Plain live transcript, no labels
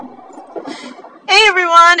Hey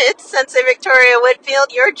everyone, it's Sensei Victoria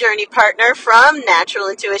Whitfield, your journey partner from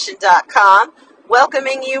naturalintuition.com,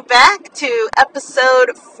 welcoming you back to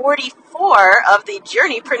episode 44 of the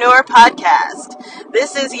Journeypreneur podcast.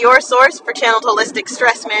 This is your source for channeled holistic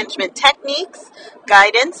stress management techniques,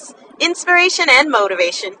 guidance, inspiration, and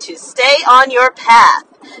motivation to stay on your path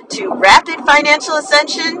to rapid financial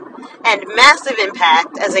ascension and massive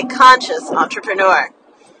impact as a conscious entrepreneur.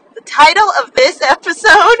 The title of this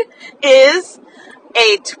episode is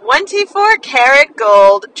a 24 karat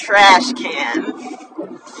gold trash can.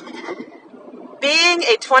 Being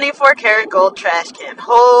a 24 karat gold trash can.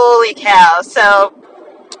 Holy cow. So,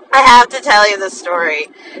 I have to tell you the story.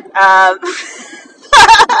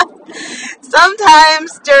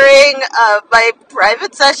 Sometimes during my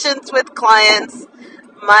private sessions with clients,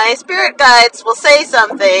 my spirit guides will say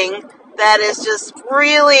something that is just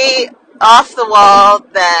really off the wall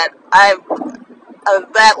that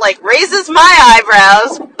raises my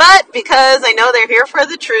eyebrows, but because I know they're here for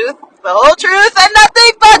the truth, the whole truth, and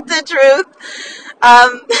nothing but the truth,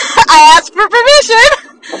 I ask for permission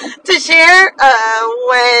to share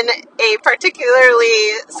when a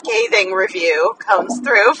particularly scathing review comes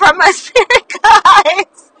through from my spirit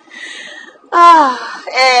guides.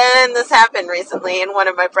 And this happened recently in one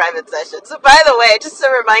of my private sessions. So by the way, just a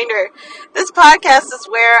reminder, this podcast is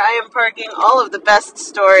where I am parking all of the best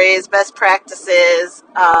stories, best practices,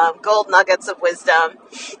 gold nuggets of wisdom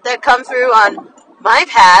that come through on my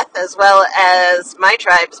path as well as my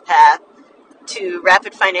tribe's path to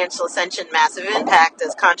rapid financial ascension, massive impact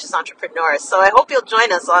as conscious entrepreneurs. So I hope you'll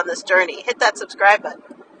join us on this journey. Hit that subscribe button.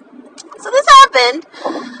 So this happened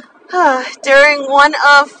during one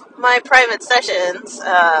of my private sessions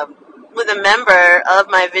with a member of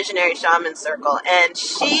my Visionary Shaman Circle, and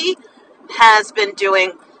she has been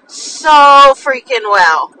doing so freaking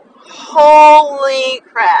well. Holy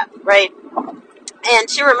crap, right? And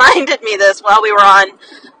she reminded me this while we were on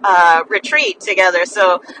retreat together,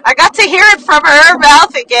 so I got to hear it from her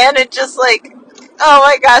mouth again, and just like, oh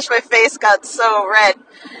my gosh, my face got so red.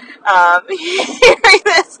 Hearing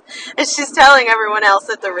this, and she's telling everyone else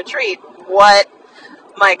at the retreat what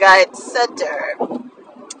my guide said to her.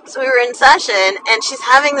 So we were in session, and she's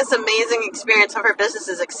having this amazing experience of her business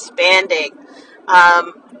is expanding.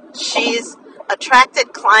 She's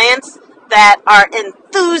attracted clients that are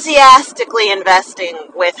enthusiastically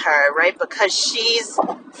investing with her, right? Because she's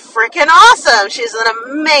freaking awesome. She's an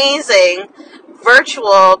amazing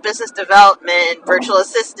virtual business development, virtual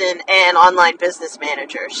assistant, and online business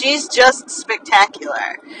manager. She's just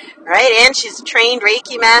spectacular, right? And she's a trained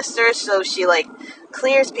Reiki master, so she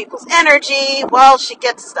clears people's energy while she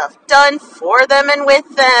gets stuff done for them and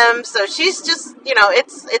with them. So she's just,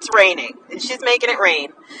 it's raining. She's making it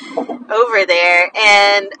rain over there.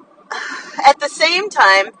 And at the same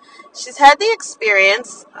time, she's had the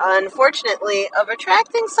experience, unfortunately, of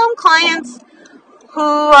attracting some clients who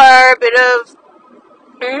are a bit of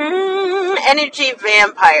energy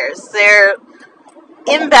vampires. They're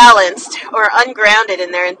imbalanced or ungrounded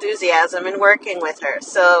in their enthusiasm in working with her.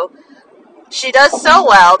 So she does so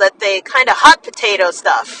well that they kind of hot potato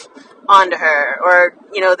stuff onto her, or,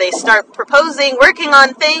 they start proposing, working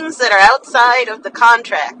on things that are outside of the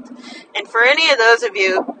contract. And for any of those of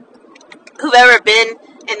you who've ever been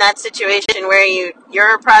in that situation where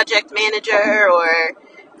you're a project manager, or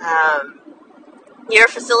you're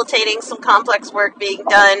facilitating some complex work being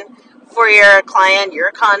done for your client,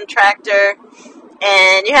 your contractor,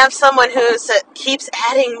 and you have someone who keeps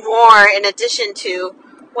adding more in addition to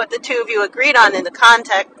what the two of you agreed on in the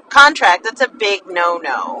contract, that's a big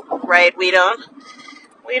no-no, right? We don't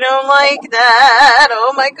like that.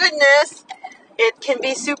 Oh my goodness. It can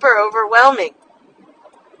be super overwhelming.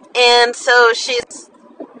 And so she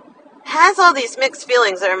has all these mixed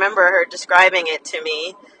feelings. I remember her describing it to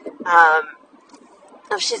me.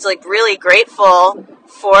 She's really grateful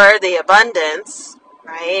for the abundance,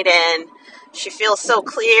 right? And she feels so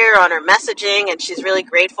clear on her messaging, and she's really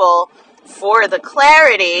grateful for the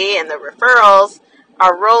clarity, and the referrals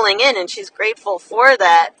are rolling in, and she's grateful for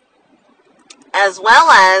that, as well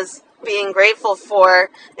as being grateful for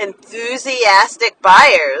enthusiastic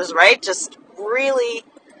buyers, right? Just really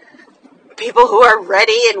people who are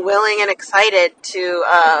ready and willing and excited to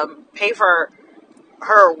pay for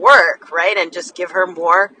her work, right? And just give her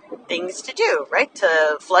more things to do, right?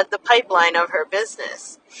 To flood the pipeline of her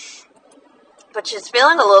business. But she's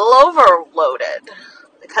feeling a little overloaded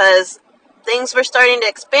because things were starting to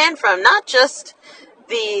expand from not just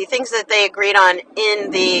the things that they agreed on in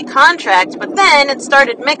the contract, but then it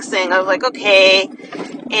started mixing of okay,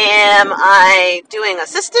 am I doing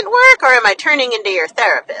assistant work or am I turning into your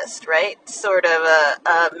therapist, right? Sort of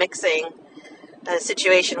a mixing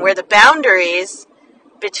situation where the boundaries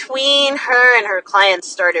between her and her clients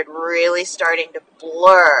starting to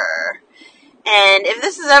blur. And if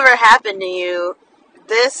this has ever happened to you,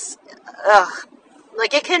 this,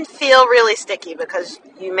 like, it can feel really sticky because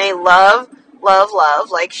you may love,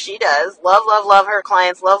 like she does, love her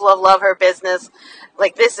clients, love her business,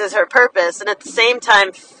 like this is her purpose, and at the same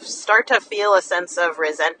time start to feel a sense of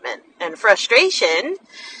resentment and frustration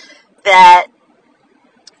that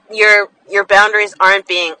your boundaries aren't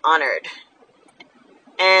being honored.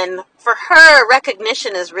 And for her,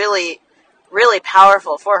 recognition is really, really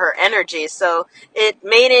powerful for her energy. So it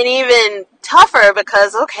made it even tougher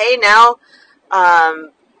because, okay, now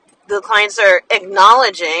the clients are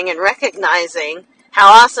acknowledging and recognizing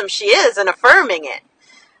how awesome she is and affirming it,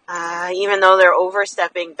 even though they're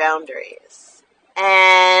overstepping boundaries.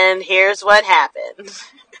 And here's what happened.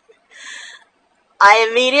 I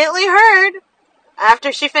immediately heard,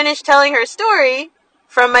 after she finished telling her story,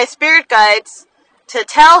 from my spirit guides to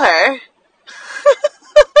tell her,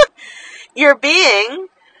 you're being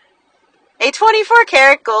a 24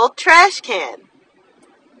 karat gold trash can.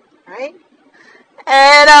 Right?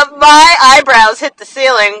 And my eyebrows hit the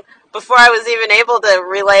ceiling before I was even able to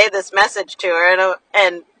relay this message to her.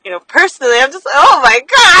 And personally, I'm just, oh my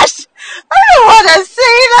gosh, I don't want to say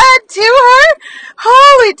that to her.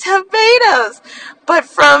 Holy tomatoes. But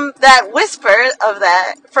from that whisper of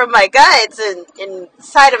that, from my guides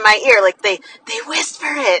inside of my ear, like they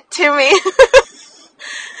whisper it to me.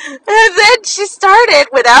 And then she started,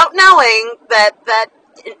 without knowing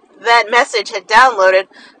that message had downloaded,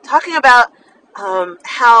 talking about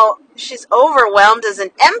how she's overwhelmed as an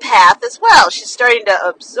empath as well. She's starting to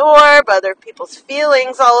absorb other people's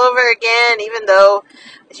feelings all over again, even though,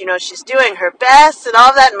 she's doing her best and all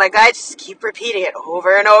of that. And my guides just keep repeating it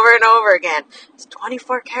over and over and over again. It's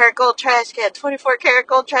 24 karat gold trash can, 24 karat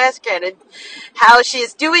gold trash can, and how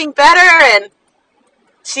she's doing better, and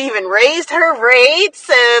she even raised her rates,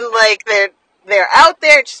 and like they're out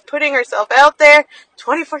there, just putting herself out there.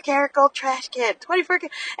 24 karat gold trash can, 24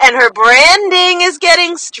 karat, and her branding is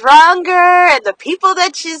getting stronger, and the people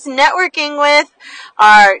that she's networking with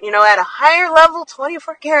are, at a higher level.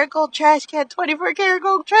 24 karat gold trash can, 24 karat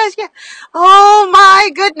gold trash can. Oh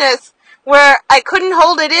my goodness, where I couldn't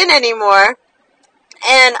hold it in anymore.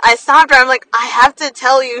 And I stopped her. I'm like, I have to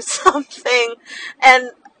tell you something.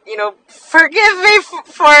 And forgive me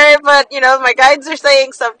for it, but, my guides are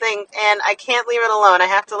saying something, and I can't leave it alone. I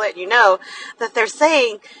have to let you know that they're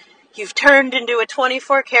saying you've turned into a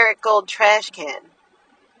 24 karat gold trash can,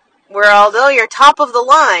 where although you're top of the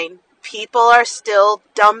line, people are still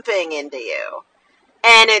dumping into you.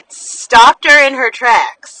 And it stopped her in her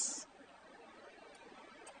tracks.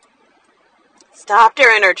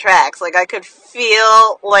 Like, I could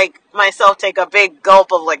feel, like, myself take a big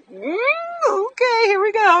gulp of, like, okay, here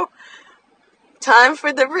we go. Time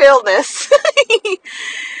for the realness.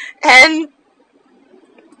 And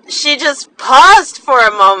she just paused for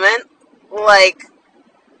a moment, like,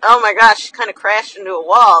 oh my gosh, she kind of crashed into a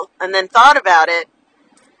wall, and then thought about it.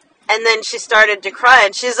 And then she started to cry,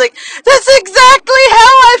 and she's like, that's exactly how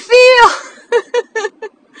I feel.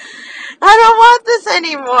 I don't want this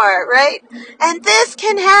anymore, right? And this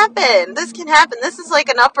can happen. This is like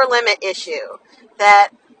an upper limit issue, that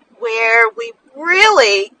where we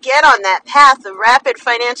really get on that path of rapid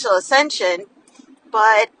financial ascension,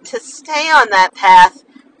 but to stay on that path,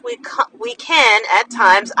 we can at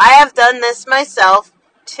times. I have done this myself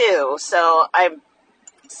too, so I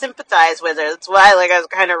sympathize with her. That's why, like, I was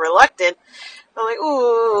kind of reluctant. I'm like,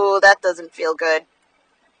 ooh, that doesn't feel good.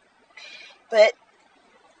 But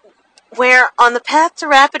where on the path to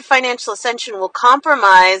rapid financial ascension, we'll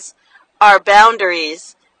compromise our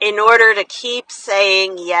boundaries in order to keep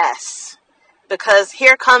saying yes. Because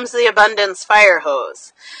here comes the abundance fire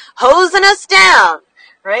hose, hosing us down,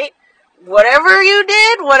 right? Whatever you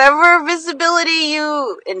did, whatever visibility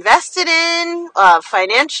you invested in,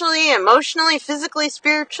 financially, emotionally, physically,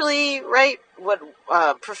 spiritually, right?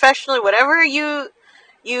 Professionally, whatever you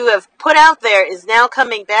have put out there is now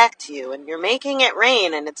coming back to you, and you're making it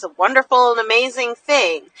rain, and it's a wonderful and amazing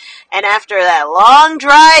thing. And after that long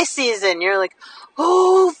dry season, you're like,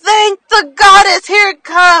 oh, thank the goddess, here it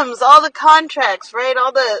comes. All the contracts, right?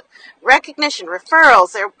 All the recognition,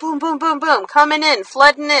 referrals, they're boom, boom, boom, boom, coming in,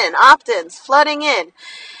 flooding in, opt-ins, flooding in.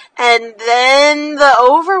 And then the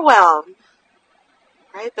overwhelm,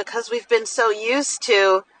 right? Because we've been so used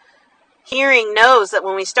to hearing no's that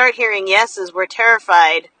when we start hearing yeses, we're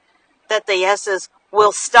terrified that the yeses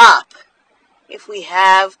will stop if we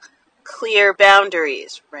have clear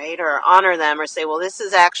boundaries, right? Or honor them, or say, well, this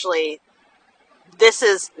is actually this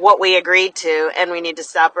is what we agreed to, and we need to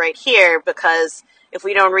stop right here, because if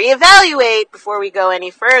we don't reevaluate before we go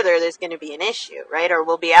any further, there's going to be an issue, right? Or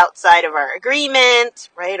we'll be outside of our agreement,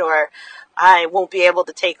 right? Or I won't be able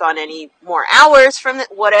to take on any more hours from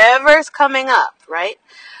whatever's coming up, right?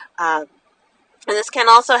 And this can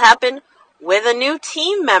also happen with a new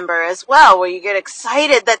team member as well, where you get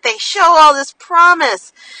excited that they show all this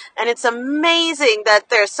promise, and it's amazing that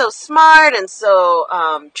they're so smart and so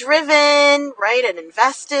driven, right, and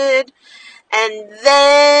invested. And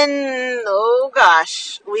then, oh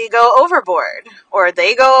gosh, we go overboard, or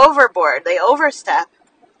they go overboard, they overstep,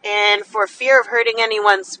 and for fear of hurting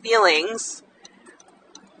anyone's feelings,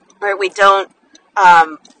 right, we don't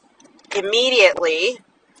immediately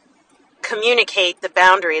communicate the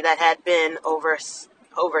boundary that had been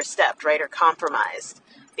overstepped, right, or compromised.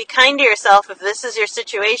 Be kind to yourself if this is your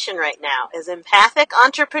situation right now. As empathic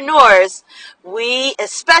entrepreneurs, we,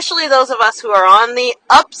 especially those of us who are on the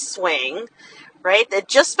upswing, right, that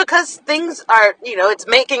just because things are, it's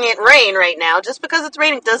making it rain right now, just because it's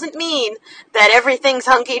raining doesn't mean that everything's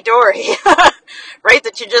hunky-dory, right,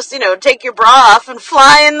 that you just, take your bra off and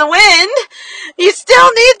fly in the wind. You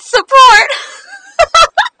still need support.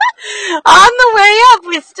 On the way up,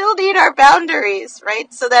 we still need our boundaries,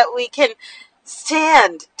 right? So that we can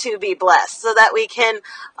stand to be blessed, so that we can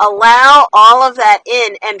allow all of that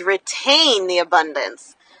in and retain the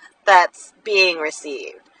abundance that's being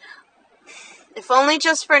received. If only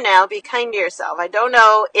just for now, be kind to yourself. I don't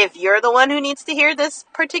know if you're the one who needs to hear this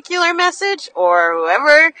particular message, or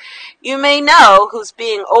whoever you may know who's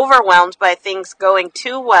being overwhelmed by things going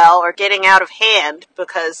too well or getting out of hand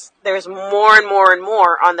because there's more and more and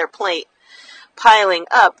more on their plate piling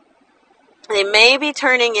up. They may be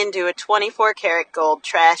turning into a 24-karat gold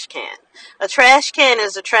trash can. A trash can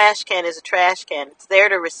is a trash can is a trash can. It's there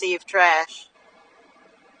to receive trash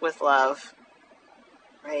with love,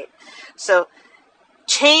 right? So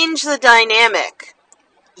change the dynamic.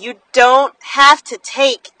 You don't have to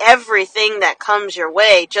take everything that comes your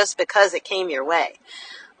way just because it came your way.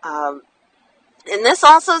 And this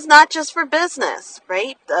also is not just for business,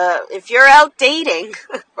 right? If you're out dating,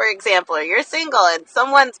 for example, or you're single and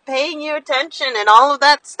someone's paying you attention and all of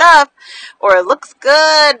that stuff, or it looks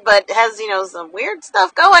good but has, some weird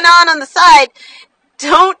stuff going on the side,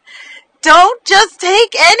 don't just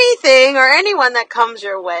take anything or anyone that comes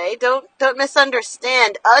your way. Don't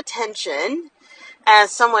misunderstand attention as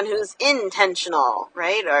someone who's intentional,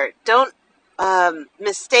 right? Or don't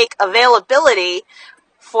mistake availability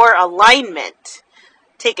for alignment.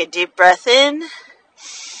 Take a deep breath in.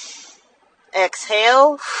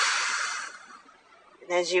 Exhale.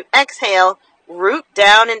 And as you exhale, root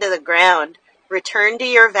down into the ground. Return to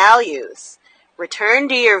your values. Return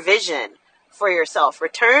to your vision for yourself.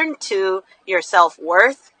 Return to your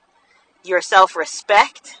self-worth, your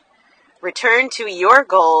self-respect. Return to your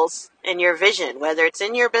goals and your vision, whether it's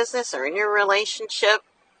in your business or in your relationship,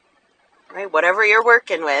 right? Whatever you're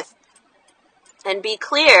working with. And be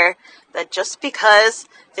clear that just because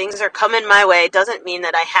things are coming my way doesn't mean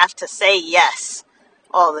that I have to say yes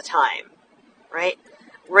all the time, right?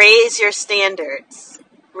 Raise your standards.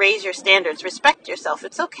 Raise your standards. Respect yourself.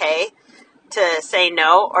 It's okay to say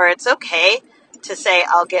no, or it's okay to say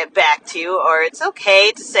I'll get back to you, or it's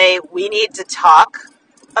okay to say we need to talk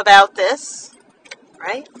about this,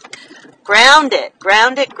 right? Ground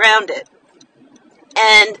it.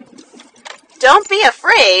 And don't be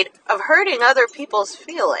afraid of hurting other people's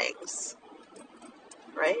feelings,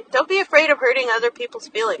 right? Don't be afraid of hurting other people's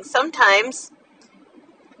feelings. Sometimes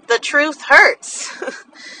the truth hurts.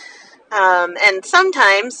 And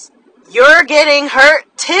sometimes you're getting hurt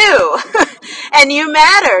too. And you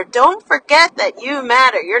matter. Don't forget that you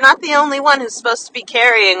matter. You're not the only one who's supposed to be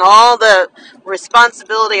carrying all the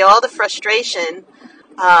responsibility, all the frustration,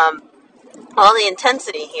 all the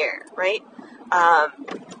intensity here, right?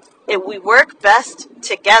 We work best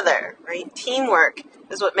together, right? Teamwork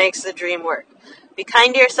is what makes the dream work. Be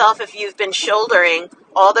kind to yourself if you've been shouldering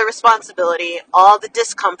all the responsibility, all the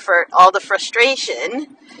discomfort, all the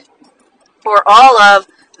frustration, or all of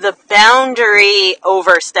the boundary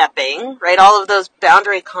overstepping, right? All of those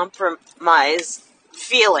boundary compromise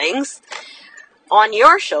feelings on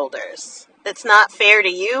your shoulders. It's not fair to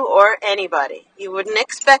you or anybody. You wouldn't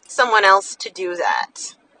expect someone else to do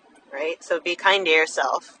that, right? So be kind to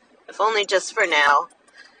yourself. If only just for now.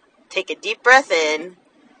 Take a deep breath in,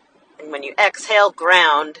 and when you exhale,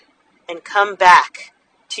 ground, and come back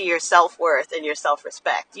to your self-worth and your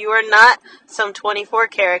self-respect. You are not some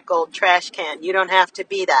 24-karat gold trash can. You don't have to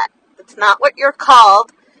be that. That's not what you're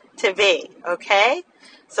called to be, okay?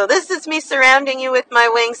 So this is me surrounding you with my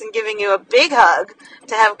wings and giving you a big hug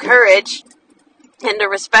to have courage and to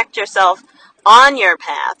respect yourself on your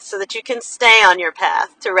path so that you can stay on your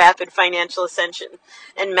path to rapid financial ascension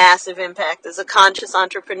and massive impact. As a conscious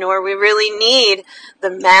entrepreneur, we really need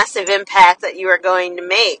the massive impact that you are going to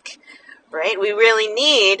make, right? We really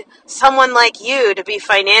need someone like you to be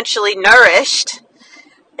financially nourished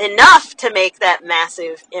enough to make that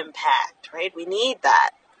massive impact, right? We need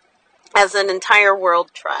that as an entire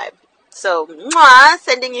world tribe. So,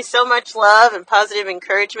 sending you so much love and positive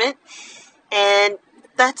encouragement. And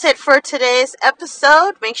that's it for today's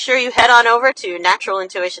episode. Make sure you head on over to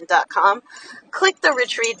naturalintuition.com. Click the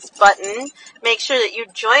retreats button. Make sure that you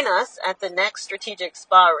join us at the next Strategic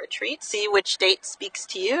Spa retreat. See which date speaks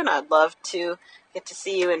to you, and I'd love to get to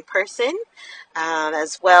see you in person,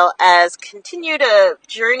 as well as continue to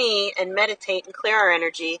journey and meditate and clear our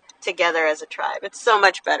energy together as a tribe. It's so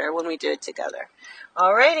much better when we do it together.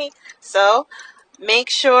 Alrighty, so make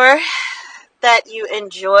sure that you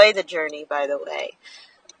enjoy the journey, by the way.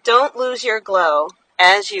 Don't lose your glow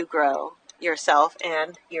as you grow yourself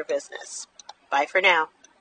and your business. Bye for now.